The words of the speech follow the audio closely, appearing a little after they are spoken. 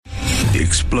The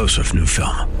explosive new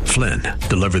film, Flynn,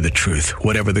 deliver the truth,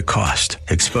 whatever the cost,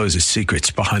 exposes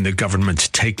secrets behind the government's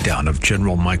takedown of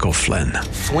General Michael Flynn.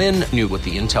 Flynn knew what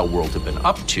the intel world had been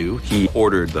up to. He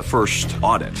ordered the first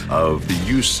audit of the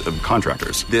use of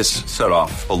contractors. This set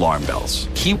off alarm bells.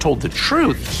 He told the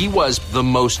truth. He was the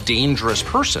most dangerous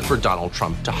person for Donald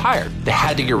Trump to hire. They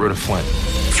had to get rid of Flynn.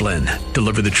 Flynn,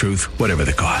 deliver the truth, whatever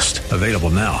the cost. Available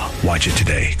now. Watch it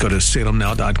today. Go to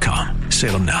salemnow.com.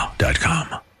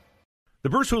 salemnow.com. The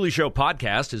Bruce Hooley Show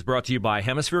podcast is brought to you by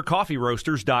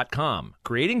HemisphereCoffeeRoasters.com.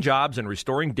 Creating jobs and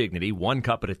restoring dignity one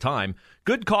cup at a time.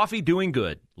 Good coffee doing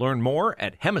good. Learn more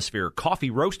at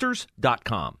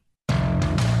HemisphereCoffeeRoasters.com.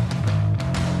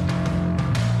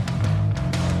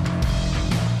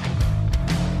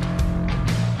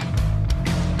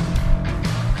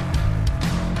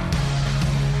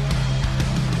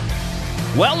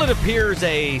 Well, it appears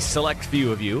a select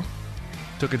few of you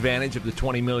took advantage of the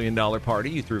 $20 million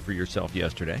party you threw for yourself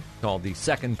yesterday, called the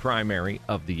second primary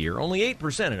of the year. Only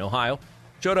 8% in Ohio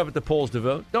showed up at the polls to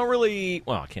vote.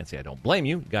 I can't say I don't blame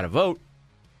you. You got to vote.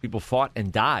 People fought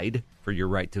and died for your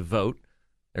right to vote.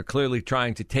 They're clearly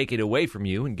trying to take it away from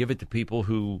you and give it to people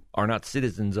who are not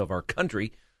citizens of our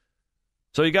country.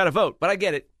 So you got to vote. But I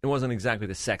get it. It wasn't exactly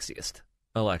the sexiest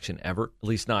election ever, at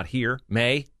least not here.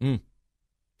 May,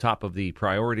 top of the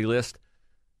priority list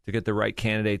to get the right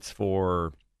candidates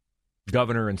for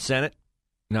governor and Senate.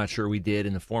 Not sure we did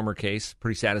in the former case.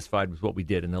 Pretty satisfied with what we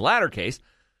did in the latter case.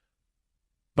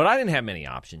 But I didn't have many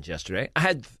options yesterday.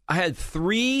 I had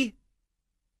 3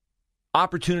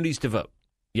 opportunities to vote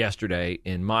yesterday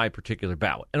in my particular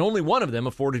ballot, and only one of them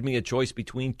afforded me a choice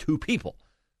between 2 people.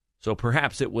 So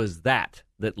perhaps it was that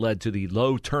led to the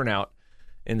low turnout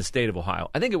in the state of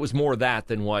Ohio. I think it was more that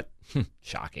than what,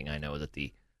 shocking, I know that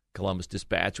the Columbus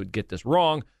Dispatch would get this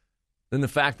wrong, than the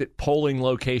fact that polling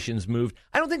locations moved.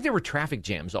 I don't think there were traffic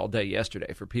jams all day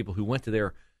yesterday for people who went to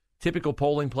their typical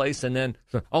polling place and then,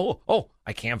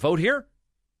 I can't vote here?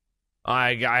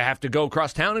 I have to go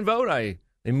across town and vote?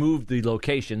 They moved the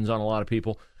locations on a lot of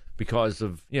people because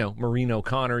of, Maureen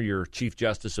O'Connor, your Chief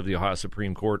Justice of the Ohio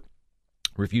Supreme Court,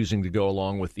 refusing to go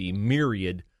along with the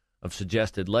myriad of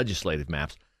suggested legislative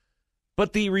maps.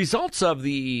 But the results of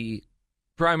the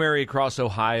primary across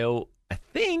Ohio, I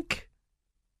think,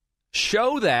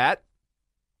 show that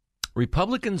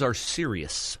Republicans are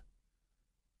serious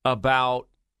about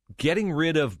getting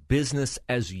rid of business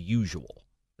as usual.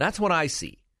 That's what I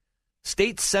see.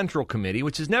 State Central Committee,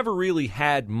 which has never really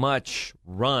had much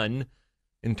run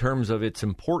in terms of its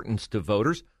importance to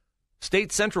voters,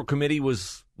 State Central Committee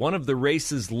was one of the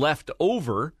races left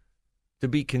over to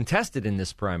be contested in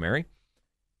this primary.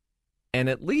 And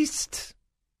at least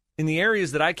in the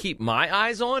areas that I keep my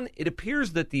eyes on, it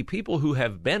appears that the people who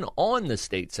have been on the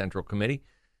State Central Committee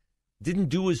didn't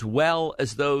do as well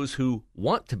as those who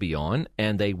want to be on,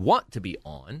 and they want to be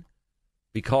on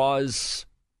because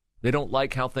they don't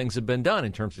like how things have been done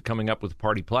in terms of coming up with a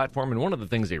party platform. And one of the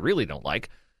things they really don't like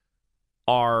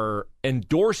are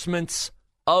endorsements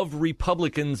of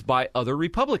Republicans by other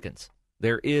Republicans.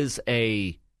 There is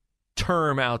a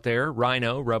term out there,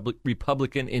 Rhino,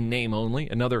 Republican in name only,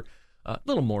 another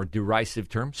little more derisive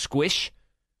term, squish,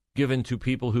 given to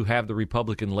people who have the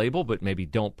Republican label but maybe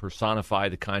don't personify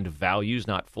the kind of values,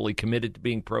 not fully committed to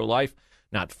being pro-life,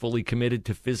 not fully committed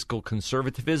to fiscal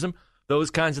conservatism,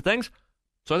 those kinds of things.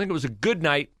 So I think it was a good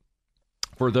night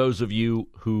for those of you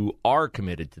who are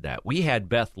committed to that. We had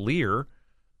Beth Lear,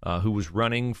 who was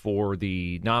running for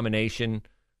the nomination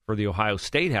for the Ohio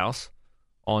State House,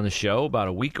 on the show about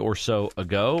a week or so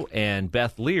ago, and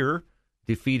Beth Lear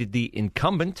defeated the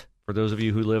incumbent. For those of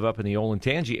you who live up in the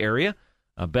Olentangy area,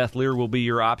 Beth Lear will be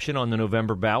your option on the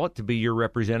November ballot to be your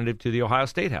representative to the Ohio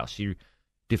State House. She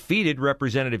defeated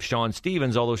Representative Sean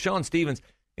Stevens, although Sean Stevens,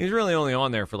 he was really only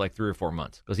on there for like 3 or 4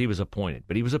 months because he was appointed.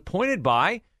 But he was appointed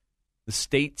by the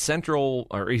state central,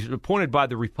 or he was appointed by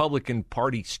the Republican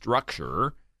Party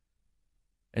structure.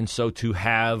 And so to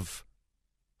have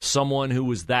someone who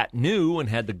was that new and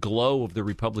had the glow of the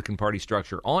Republican Party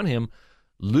structure on him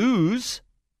lose,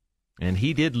 and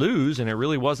he did lose, and it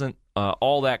really wasn't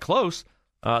all that close,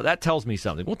 that tells me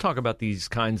something. We'll talk about these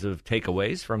kinds of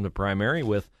takeaways from the primary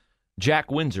with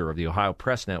Jack Windsor of the Ohio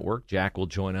Press Network. Jack will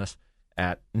join us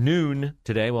at noon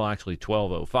today. Well, actually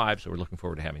 12:05, so we're looking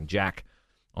forward to having Jack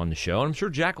on the show. And I'm sure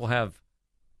Jack will have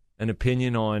an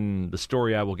opinion on the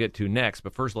story I will get to next.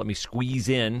 But first, let me squeeze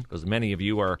in, because many of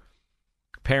you are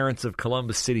parents of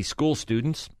Columbus City school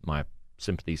students. My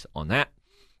sympathies on that.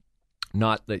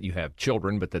 Not that you have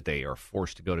children, but that they are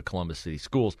forced to go to Columbus City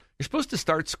schools. You're supposed to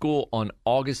start school on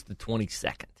August the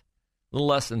 22nd, a little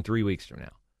less than 3 weeks from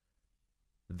now.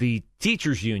 The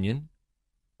teachers union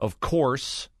Of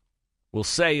course, will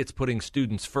say it's putting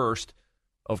students first.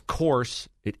 Of course,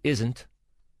 it isn't.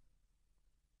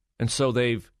 And so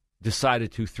they've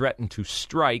decided to threaten to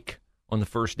strike on the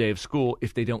first day of school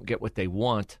if they don't get what they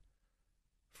want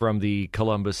from the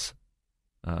Columbus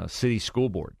City School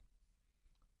Board.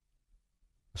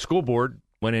 The school board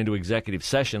went into executive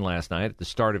session last night at the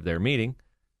start of their meeting,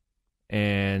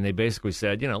 and they basically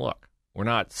said, look, we're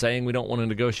not saying we don't want to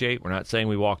negotiate. We're not saying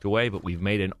we walked away, but we've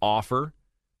made an offer,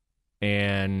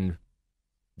 and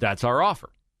that's our offer.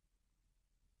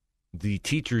 The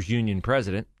teachers union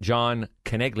president, John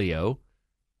Caniglio,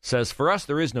 says, for us,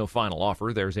 there is no final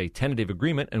offer. There's a tentative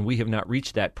agreement, and we have not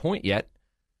reached that point yet.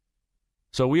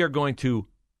 So we are going to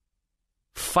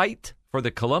fight for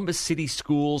the Columbus City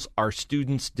schools our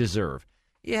students deserve.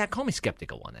 Yeah, call me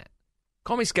skeptical on that.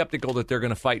 Call me skeptical that they're going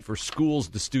to fight for schools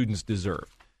the students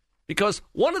deserve. Because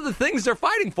one of the things they're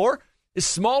fighting for is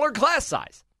smaller class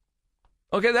size.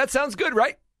 Okay, that sounds good,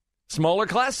 right? Smaller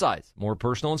class size, more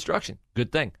personal instruction.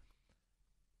 Good thing.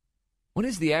 What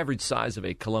is the average size of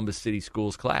a Columbus City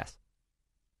Schools class?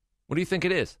 What do you think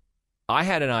it is? I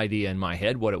had an idea in my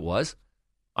head what it was.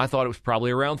 I thought it was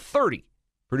probably around 30.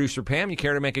 Producer Pam, you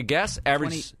care to make a guess?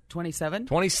 Average 27?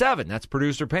 27. That's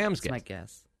Producer Pam's guess. That's my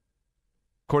guess.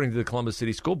 According to the Columbus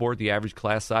City School Board, the average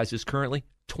class size is currently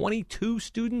 22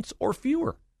 students or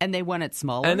fewer. And they want it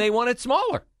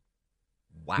smaller?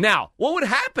 Wow. Now, what would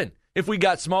happen if we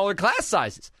got smaller class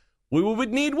sizes? We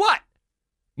would need what?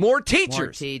 More teachers. More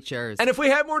teachers. And if we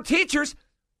had more teachers,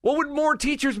 what would more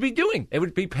teachers be doing? They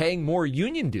would be paying more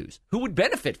union dues. Who would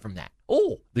benefit from that?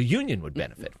 Oh, the union would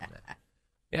benefit from that.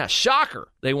 Yeah,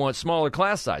 shocker. They want smaller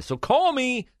class size. So call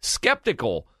me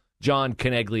skeptical, John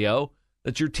Caniglio,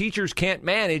 that your teachers can't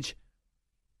manage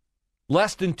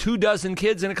less than 24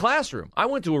 kids in a classroom. I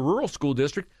went to a rural school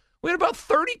district. We had about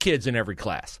 30 kids in every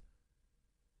class.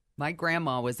 My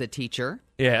grandma was a teacher.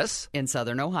 Yes. In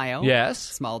Southern Ohio. Yes.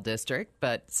 Small district,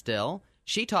 but still.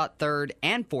 She taught 3rd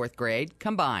and 4th grade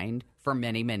combined for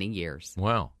many, many years.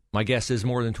 Wow. My guess is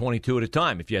more than 22 at a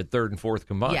time if you had 3rd and 4th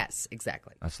combined. Yes,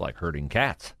 exactly. That's like herding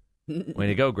cats. Way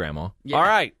to go, Grandma. Yeah. All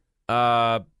right.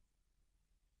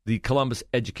 The Columbus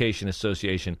Education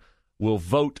Association will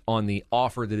vote on the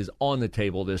offer that is on the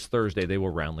table this Thursday. They will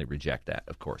roundly reject that,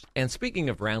 of course. And speaking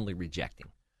of roundly rejecting,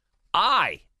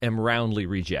 I am roundly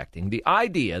rejecting the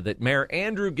idea that Mayor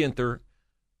Andrew Ginther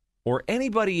or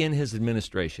anybody in his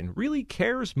administration really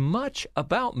cares much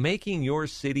about making your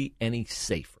city any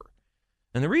safer.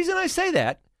 And the reason I say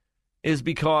that is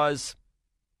because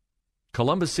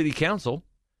Columbus City Council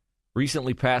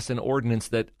recently passed an ordinance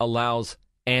that allows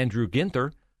Andrew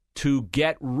Ginther to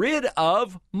get rid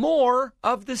of more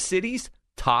of the city's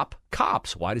top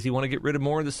cops. Why does he want to get rid of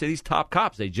more of the city's top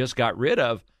cops? They just got rid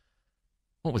of,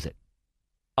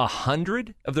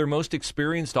 100 of their most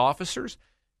experienced officers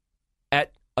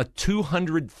at a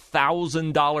 $200,000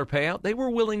 payout. They were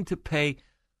willing to pay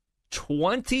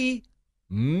 $20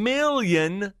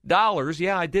 million.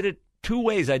 Yeah, I did it two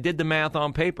ways. I did the math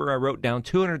on paper. I wrote down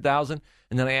 200,000,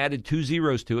 and then I added 2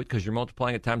 zeros to it because you're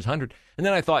multiplying it times 100. And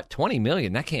then I thought, 20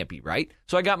 million, that can't be right.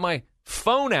 So I got my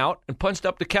phone out and punched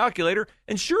up the calculator,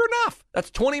 and sure enough,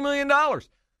 that's $20 million.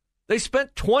 They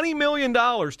spent $20 million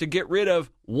to get rid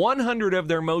of 100 of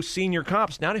their most senior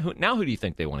cops. Now who do you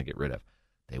think they want to get rid of?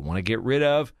 They want to get rid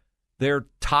of their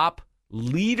top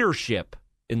leadership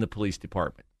in the police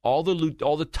department. All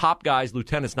the top guys,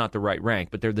 lieutenant's not the right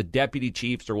rank, but they're the deputy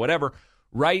chiefs or whatever,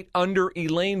 right under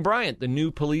Elaine Bryant, the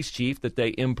new police chief that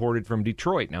they imported from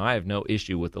Detroit. Now, I have no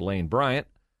issue with Elaine Bryant.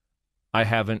 I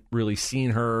haven't really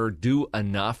seen her do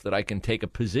enough that I can take a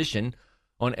position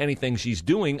on anything she's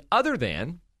doing other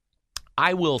than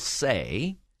I will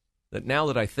say that now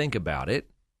that I think about it,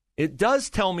 it does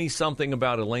tell me something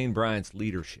about Elaine Bryant's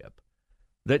leadership,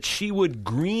 that she would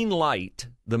green light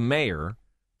the mayor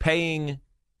paying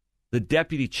the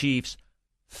deputy chiefs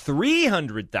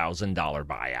 $300,000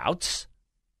 buyouts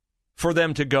for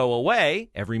them to go away.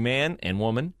 Every man and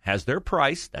woman has their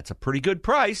price. That's a pretty good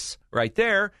price right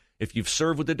there. If you've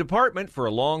served with the department for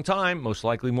a long time, most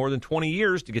likely more than 20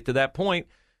 years to get to that point,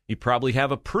 you probably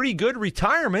have a pretty good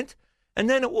retirement. And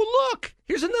then, look,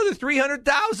 here's another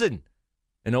 $300,000.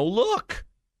 And look,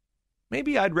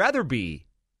 maybe I'd rather be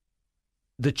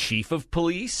the chief of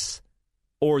police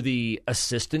or the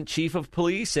assistant chief of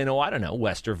police in,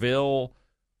 Westerville,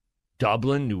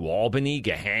 Dublin, New Albany,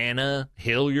 Gahanna,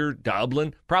 Hilliard,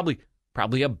 Dublin. Probably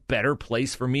a better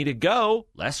place for me to go.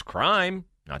 Less crime.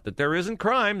 Not that there isn't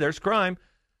crime. There's crime.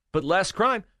 But less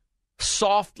crime.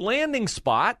 Soft landing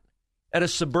spot at a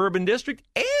suburban district.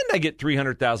 And I get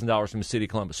 $300,000 from the city of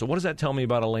Columbus. So what does that tell me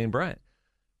about Elaine Bryant?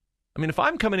 I mean, if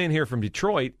I'm coming in here from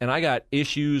Detroit and I got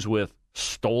issues with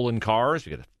stolen cars,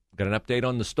 we got an update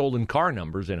on the stolen car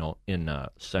numbers in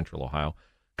Central Ohio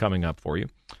coming up for you.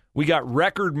 We got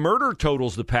record murder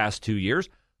totals the past 2 years.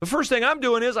 The first thing I'm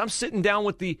doing is I'm sitting down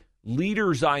with the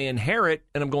leaders I inherit,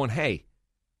 and I'm going, hey,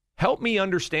 help me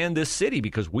understand this city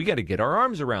because we got to get our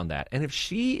arms around that. And if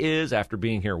she is, after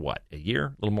being here, a year,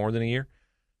 a little more than a year,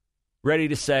 ready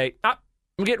to say, I'm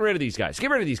getting rid of these guys.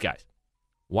 Get rid of these guys.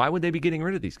 Why would they be getting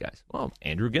rid of these guys? Well,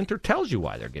 Andrew Ginther tells you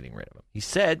why they're getting rid of them. He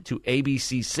said to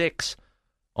ABC6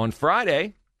 on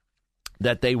Friday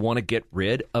that they want to get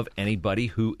rid of anybody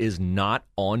who is not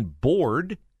on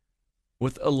board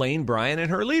with Elaine Bryan and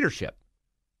her leadership.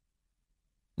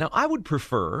 Now, I would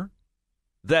prefer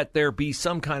that there be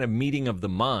some kind of meeting of the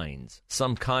minds,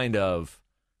 some kind of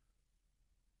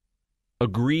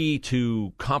agree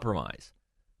to compromise.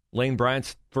 Elaine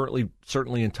Bryant's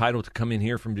certainly entitled to come in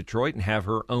here from Detroit and have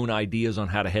her own ideas on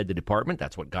how to head the department.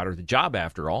 That's what got her the job,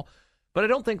 after all. But I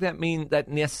don't think that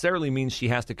necessarily means she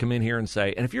has to come in here and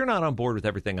say, and if you're not on board with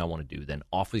everything I want to do, then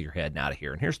off with your head and out of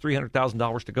here. And here's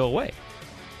 $300,000 to go away.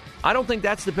 I don't think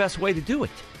that's the best way to do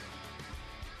it.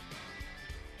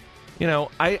 You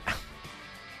know,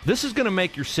 this is going to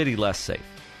make your city less safe.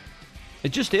 It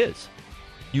just is.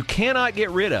 You cannot get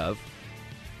rid of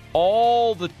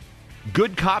all the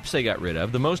good cops they got rid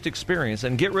of, the most experienced,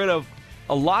 and get rid of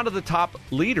a lot of the top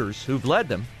leaders who've led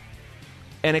them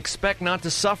and expect not to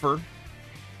suffer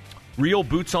real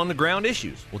boots-on-the-ground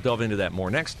issues. We'll delve into that more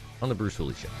next on The Bruce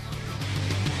Hooley Show.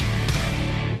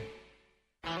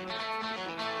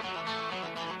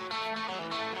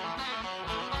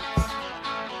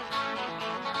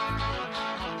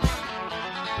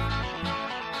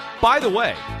 By the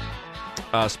way,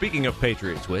 speaking of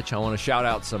Patriots, I want to shout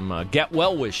out some get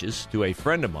well wishes to a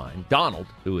friend of mine, Donald,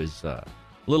 who is a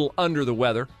little under the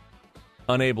weather,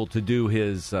 unable to do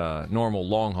his normal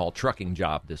long-haul trucking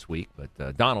job this week.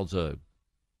 But Donald's a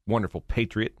wonderful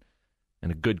patriot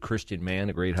and a good Christian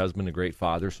man, a great husband, a great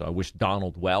father. So I wish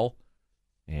Donald well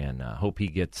and hope he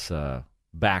gets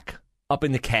back up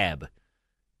in the cab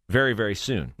very, very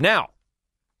soon. Now,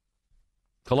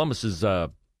 Columbus is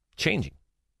changing.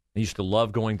 I used to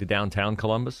love going to downtown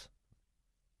Columbus.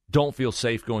 Don't feel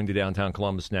safe going to downtown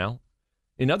Columbus now.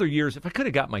 In other years, if I could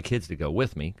have got my kids to go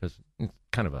with me, because it's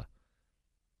kind of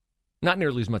not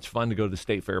nearly as much fun to go to the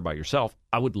state fair by yourself,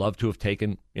 I would love to have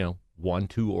taken, one,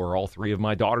 two, or all three of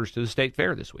my daughters to the state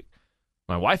fair this week.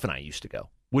 My wife and I used to go.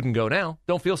 Wouldn't go now.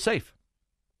 Don't feel safe.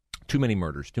 Too many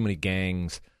murders, too many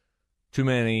gangs, too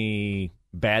many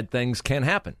bad things can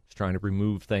happen. It's trying to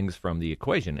remove things from the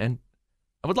equation. And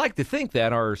I would like to think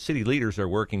that our city leaders are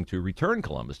working to return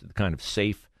Columbus to the kind of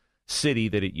safe city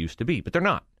that it used to be, but they're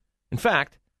not. In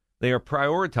fact, they are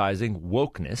prioritizing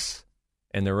wokeness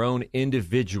and their own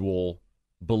individual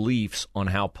beliefs on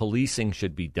how policing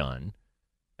should be done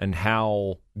and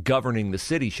how governing the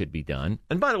city should be done.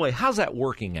 And by the way, how's that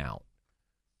working out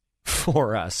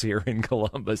for us here in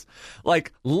Columbus?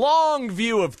 Like, long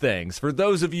view of things for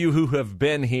those of you who have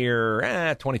been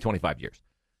here 20, 25 years.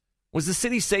 Was the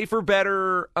city safer,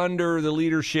 better under the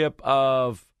leadership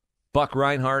of Buck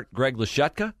Reinhardt, Greg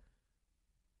Lashutka?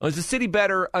 Was the city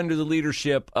better under the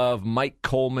leadership of Mike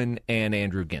Coleman and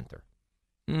Andrew Ginther?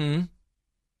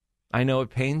 I know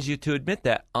it pains you to admit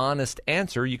that honest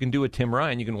answer. You can do a Tim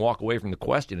Ryan. You can walk away from the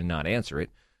question and not answer it.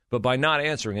 But by not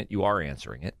answering it, you are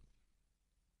answering it.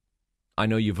 I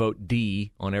know you vote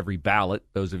D on every ballot,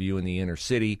 those of you in the inner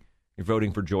city. You're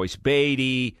voting for Joyce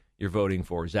Beatty. You're voting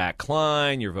for Zach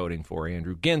Klein. You're voting for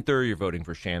Andrew Ginther. You're voting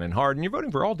for Shannon Hardin. You're voting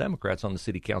for all Democrats on the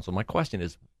city council. My question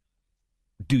is,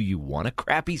 do you want a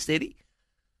crappy city?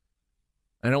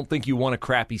 I don't think you want a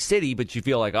crappy city, but you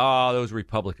feel like, those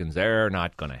Republicans, they're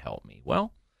not going to help me.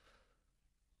 Well,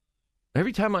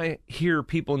 every time I hear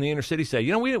people in the inner city say,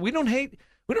 we don't hate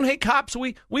cops.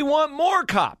 We want more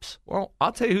cops. Well,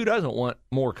 I'll tell you who doesn't want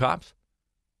more cops.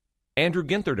 Andrew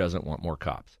Ginther doesn't want more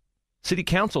cops. City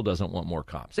council doesn't want more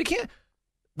cops. They can't.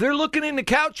 They're looking into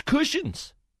couch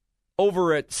cushions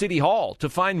over at City Hall to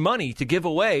find money to give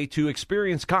away to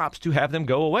experienced cops to have them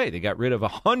go away. They got rid of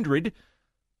 100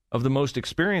 of the most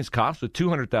experienced cops with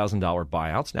 $200,000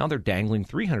 buyouts. Now they're dangling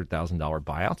 $300,000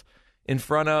 buyouts in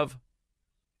front of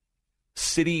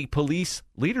city police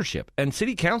leadership. And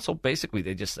city council, basically,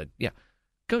 they just said,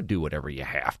 go do whatever you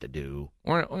have to do.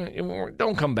 Or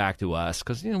don't come back to us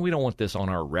because we don't want this on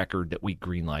our record that we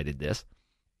greenlighted this.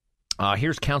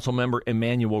 Here's council member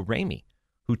Emmanuel Ramey,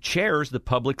 who chairs the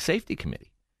Public Safety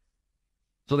Committee.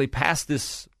 So they passed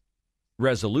this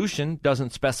resolution,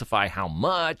 doesn't specify how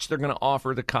much they're going to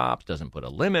offer the cops, doesn't put a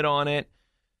limit on it.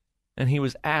 And he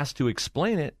was asked to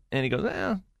explain it, and he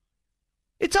goes,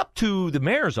 It's up to the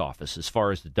mayor's office as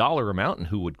far as the dollar amount and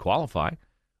who would qualify.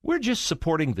 We're just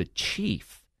supporting the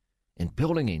chief in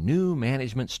building a new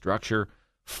management structure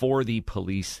for the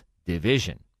police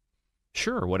division.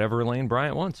 Sure, whatever Elaine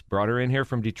Bryant wants. Brought her in here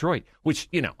from Detroit, which,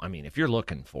 if you're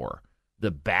looking for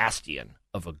the bastion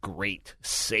of a great,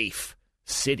 safe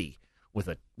city with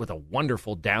a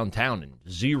wonderful downtown and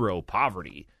zero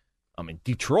poverty,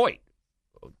 Detroit,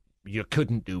 you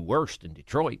couldn't do worse than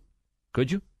Detroit,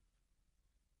 could you?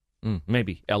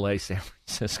 Maybe L.A., San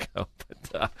Francisco,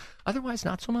 but otherwise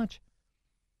not so much.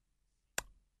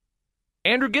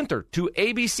 Andrew Ginther to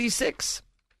ABC6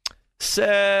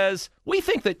 says, we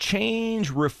think that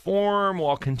change, reform,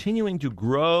 while continuing to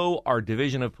grow our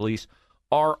division of police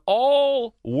are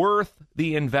all worth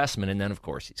the investment. And then, of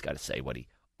course, he's got to say what he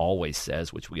always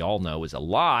says, which we all know is a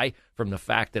lie, from the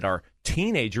fact that our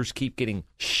teenagers keep getting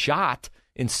shot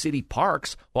in city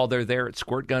parks while they're there at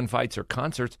squirt gun fights or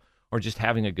concerts or just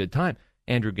having a good time.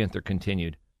 Andrew Ginther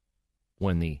continued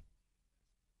when the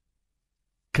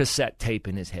cassette tape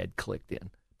in his head clicked in.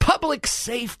 Public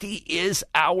safety is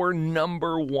our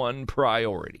number one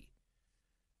priority.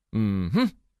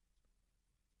 But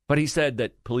he said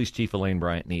that Police Chief Elaine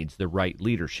Bryant needs the right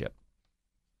leadership.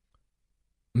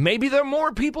 Maybe there are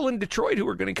more people in Detroit who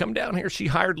are going to come down here. She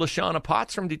hired LaShawna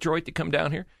Potts from Detroit to come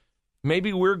down here.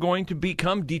 Maybe we're going to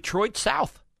become Detroit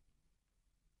South.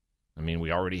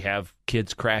 We already have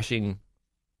kids crashing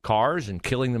cars and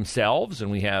killing themselves,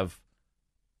 and we have,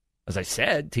 as I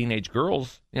said, teenage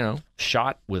girls,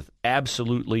 shot with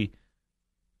absolutely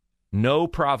no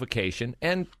provocation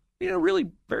and, really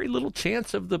very little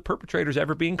chance of the perpetrators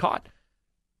ever being caught.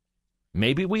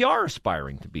 Maybe we are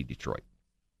aspiring to be Detroit.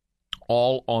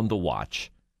 All on the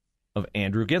watch of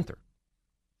Andrew Ginther.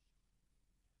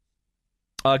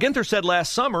 Ginther said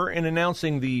last summer in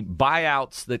announcing the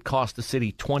buyouts that cost the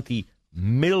city $20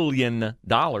 million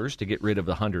to get rid of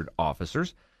the 100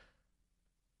 officers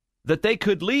that they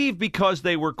could leave because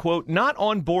they were, quote, not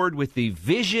on board with the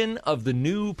vision of the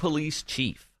new police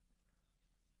chief.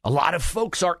 A lot of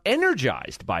folks are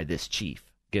energized by this chief,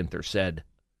 Ginther said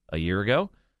a year ago.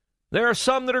 There are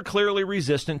some that are clearly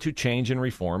resistant to change and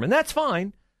reform, and that's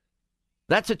fine.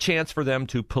 That's a chance for them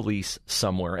to police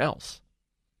somewhere else.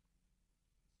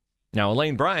 Now,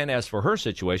 Elaine Bryant, as for her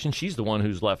situation, she's the one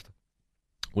who's left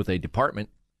with a department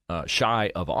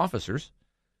shy of officers.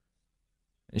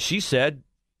 And she said,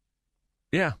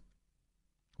 yeah,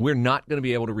 we're not going to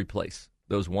be able to replace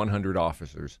those 100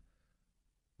 officers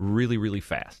really, really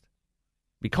fast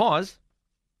because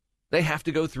they have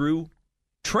to go through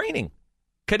training,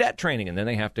 cadet training, and then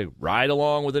they have to ride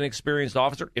along with an experienced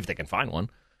officer, if they can find one,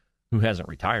 who hasn't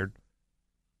retired.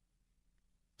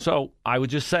 So I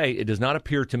would just say it does not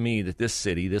appear to me that this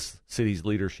city's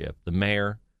leadership, the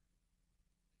mayor,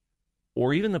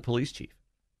 or even the police chief,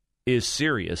 is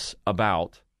serious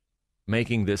about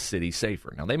making this city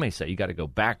safer. Now, they may say you got to go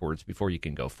backwards before you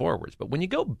can go forwards. But when you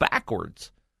go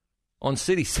backwards on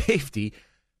city safety,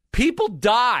 people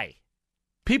die.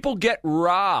 People get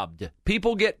robbed.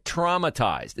 People get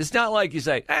traumatized. It's not like you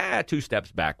say, 2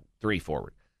 steps back, 3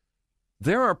 forward.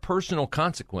 There are personal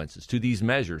consequences to these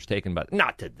measures taken by,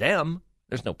 not to them.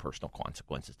 There's no personal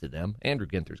consequences to them. Andrew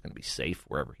Ginther is going to be safe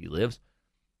wherever he lives.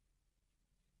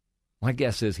 My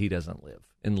guess is he doesn't live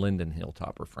in Linden,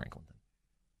 Hilltop, or Franklinton.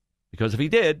 Because if he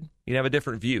did, he'd have a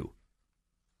different view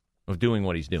of doing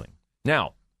what he's doing.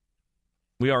 Now,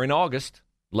 we are in August,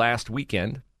 last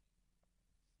weekend,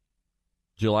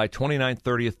 July 29th,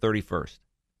 30th, 31st.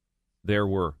 There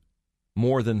were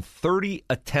more than 30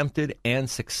 attempted and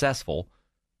successful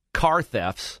car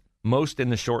thefts, most in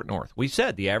the short north. We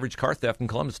said the average car theft in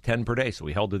Columbus is 10 per day, so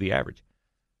we held to the average.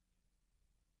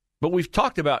 But we've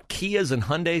talked about Kias and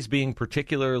Hyundais being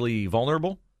particularly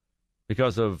vulnerable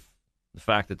because of the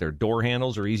fact that their door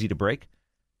handles are easy to break.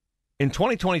 In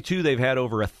 2022, they've had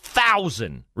over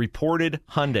 1,000 reported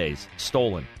Hyundais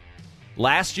stolen.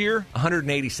 Last year,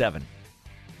 187.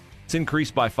 It's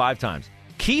increased by 5 times.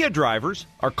 Kia drivers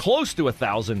are close to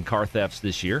 1,000 car thefts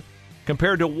this year,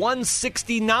 compared to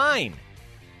 169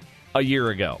 a year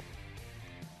ago.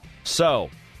 So,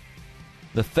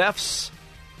 the thefts,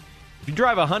 if you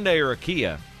drive a Hyundai or a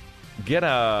Kia, get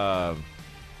a,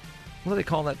 what do they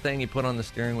call that thing you put on the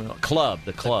steering wheel? The club.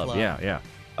 Yeah.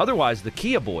 Otherwise, the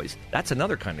Kia boys, that's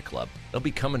another kind of club. They'll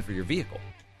be coming for your vehicle.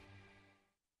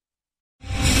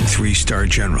 3-star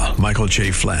General Michael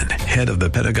J. Flynn, head of the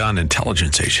Pentagon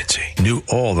Intelligence Agency, knew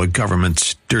all the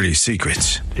government's dirty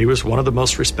secrets. He was one of the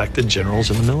most respected generals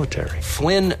in the military.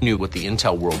 Flynn knew what the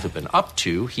intel world had been up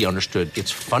to. He understood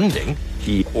its funding.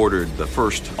 He ordered the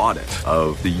first audit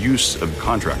of the use of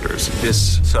contractors.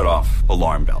 This set off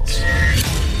alarm bells.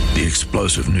 The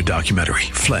explosive new documentary,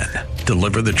 Flynn,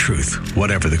 Deliver the Truth,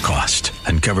 Whatever the Cost,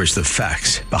 uncovers the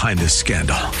facts behind this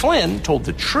scandal. Flynn told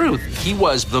the truth. He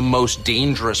was the most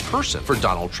dangerous person for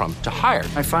Donald Trump to hire.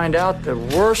 I find out the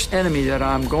worst enemy that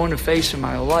I'm going to face in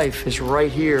my life is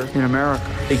right here in America.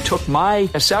 They took my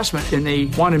assessment and they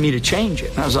wanted me to change it.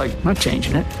 And I was like, I'm not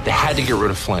changing it. They had to get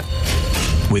rid of Flynn.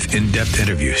 With in-depth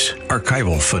interviews,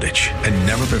 archival footage, and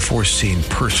never-before-seen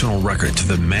personal records of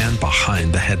the man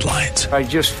behind the headlines. I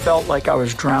just felt like I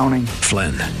was drowning.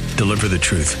 Flynn, Deliver the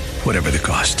Truth, Whatever the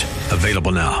Cost.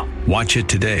 Available now. Watch it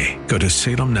today. Go to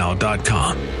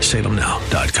salemnow.com.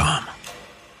 salemnow.com.